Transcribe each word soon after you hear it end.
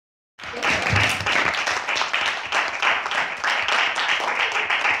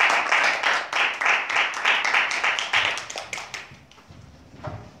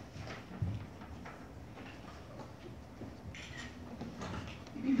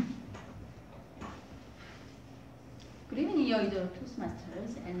Yeouido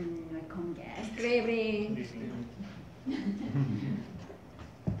Toastmasters and welcome guests. Great.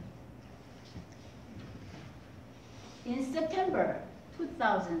 In September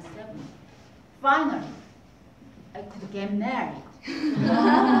 2007, finally, I could get married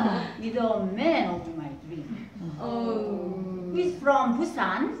with a man of my dream. Who is from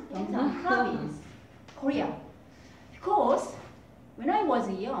Busan, Kyeongsang province, Korea. Because when I was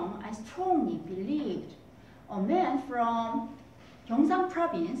young, I strongly believed a man from Kyeongsang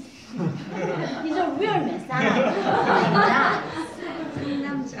province is a real man, son.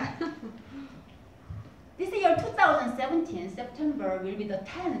 This year, 2017, September, will be the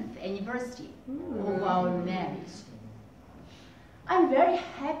 10th anniversary of our marriage. I'm very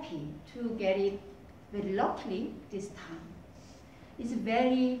happy to get it very luckily this time. It's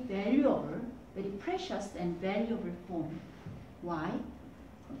very valuable, very precious and valuable for me. Why?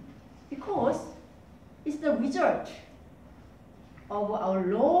 Because it's the result of our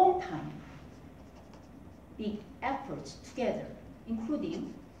long time, big efforts together,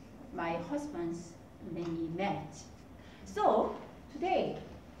 including my husband's many merits. So today,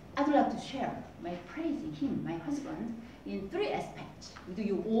 I'd like to share my praising him, my husband, in 3 aspects with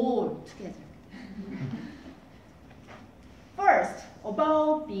you all together. First,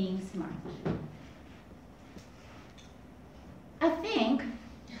 about being smart. I think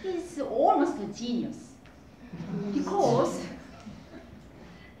he's almost a genius because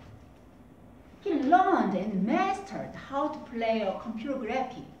he learned and mastered how to play a computer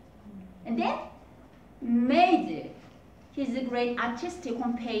graphic and then made his great artistic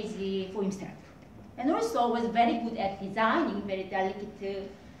homepage for himself. And also was very good at designing very delicate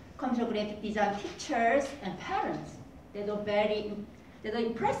computer graphic design pictures and patterns that are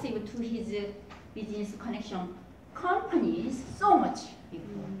impressive to his business connection companies so much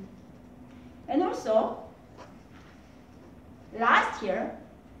before. And also, last year,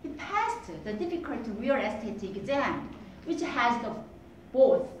 he passed the difficult real estate exam, which has the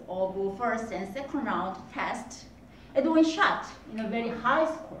both of first and second round test, and one shot in a very high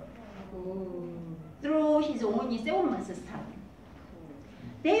score through his only 7 months study.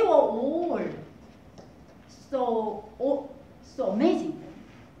 They were all so amazing.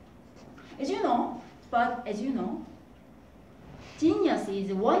 As you know, genius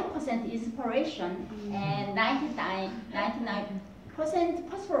is 1% inspiration and 99%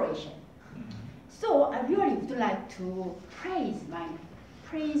 perspiration. So I really would like to praise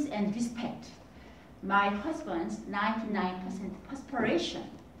and respect my husband's 99% perspiration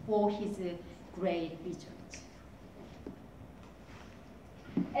for his great results.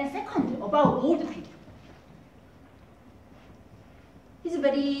 And second, about old people. He's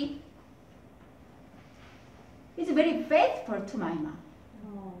very faithful to my mom.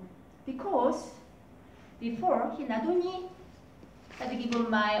 Because before, he not only had given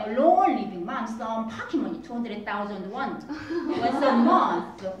my alone living mom some pocket money, 200,000 won, once a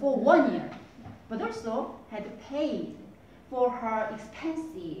month for 1 year, but also had paid for her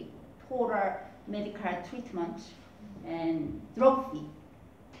expensive total medical treatment and drug fee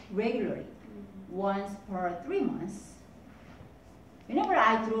regularly, once per 3 months. Whenever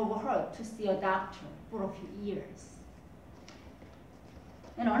I drove her to see a doctor for a few years.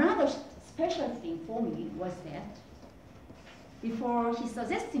 And another special thing for me was that before he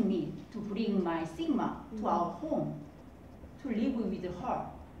suggested me to bring my Sigma to our home to live with her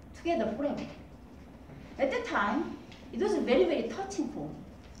together forever. At that time, it was very, very touching for me.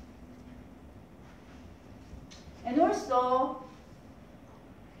 And also,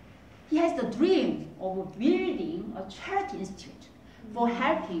 he has the dream of building a charity institute for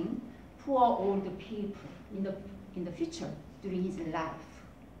helping poor old people in the future during his life.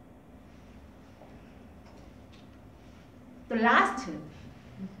 The last,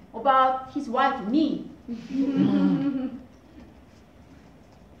 about his wife, me.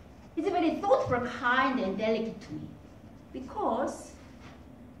 He's very thoughtful, kind, and delicate to me. Because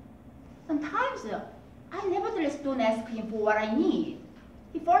sometimes I nevertheless don't ask him for what I need.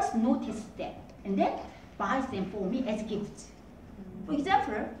 He first noticed that, and then buys them for me as gifts. For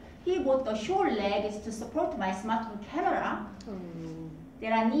example, he bought the shoulder legs to support my smartphone camera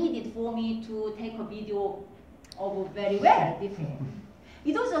that are needed for me to take a video of very well before.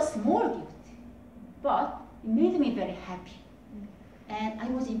 It was a small gift, but it made me very happy. And I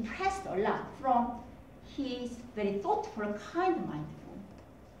was impressed a lot from his very thoughtful, kind mind.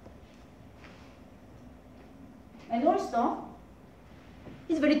 And also,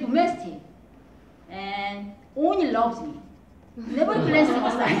 he's very domestic and only loves me, never glancing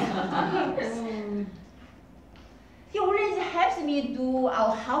aside. He always helps me do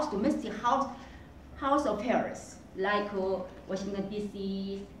our domestic house affairs. like washing the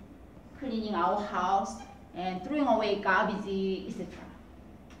dishes, cleaning our house, and throwing away garbage, etc.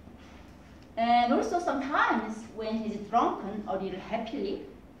 And also sometimes when he's drunken or little happily,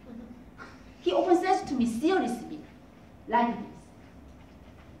 he often says to me seriously, like this.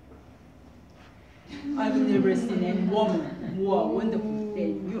 I've never seen any woman more wonderful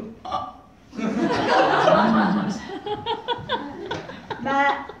than you.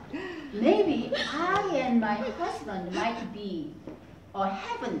 But maybe I and my husband might be a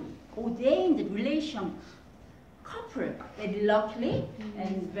heaven-ordained relation couple, very luckily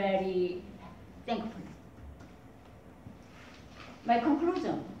and very thankful. My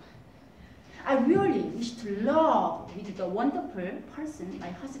conclusion, I really wish to love with the wonderful person, my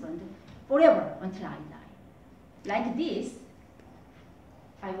husband, forever until I die. Like this,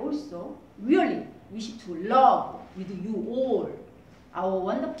 I also really wish to love with you all, our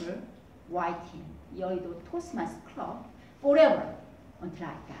wonderful YTM, Yeouido Toastmasters Club, forever until I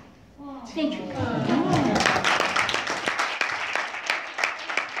die. Wow. Thank you.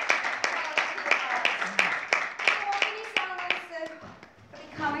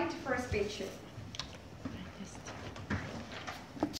 Coming to first speech.